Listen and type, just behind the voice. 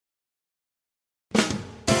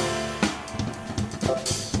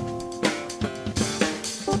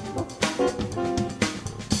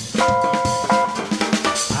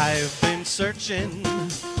searching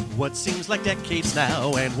what seems like decades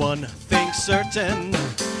now, and one thing's certain,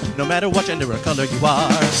 no matter what gender or color you are.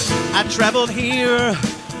 I've traveled here,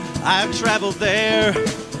 I've traveled there,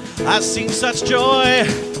 I've seen such joy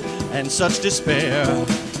and such despair.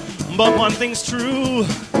 But one thing's true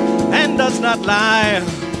and does not lie,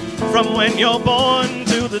 from when you're born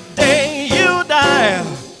to the day you die.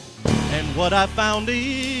 And what I found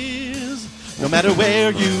is, no matter where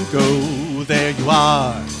you go, there you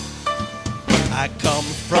are. I come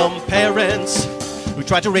from parents who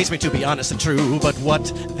tried to raise me to be honest and true, but what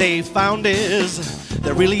they found is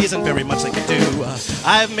there really isn't very much they can do.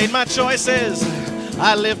 I've made my choices,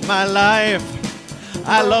 I lived my life,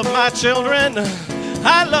 I love my children,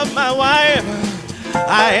 I love my wife.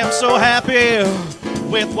 I am so happy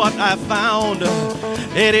with what I found.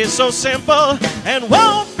 It is so simple and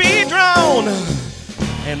won't be drowned.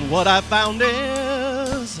 And what I found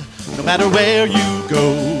is, no matter where you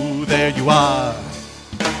go, there you are.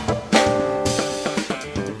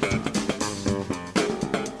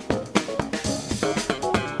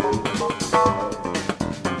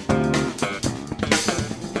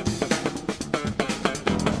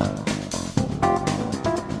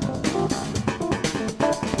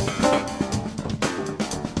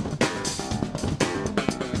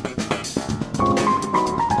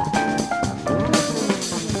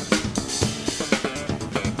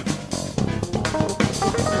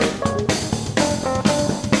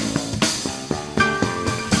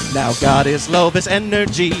 Now God is love, is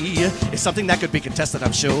energy. It's something that could be contested,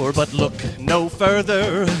 I'm sure, but look no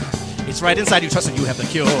further. It's right inside you, trust that you have the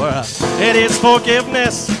cure. It is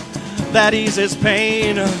forgiveness that eases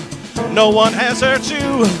pain. No one has hurt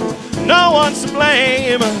you, no one's to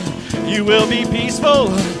blame. You will be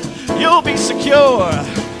peaceful, you'll be secure.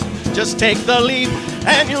 Just take the leap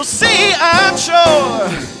and you'll see, I'm sure.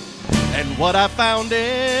 And what I found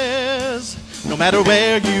is, no matter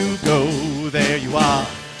where you go, there you are.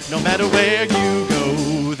 No matter where you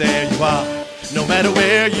go, there you are. No matter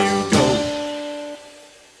where you go,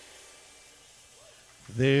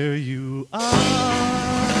 there you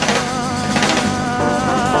are.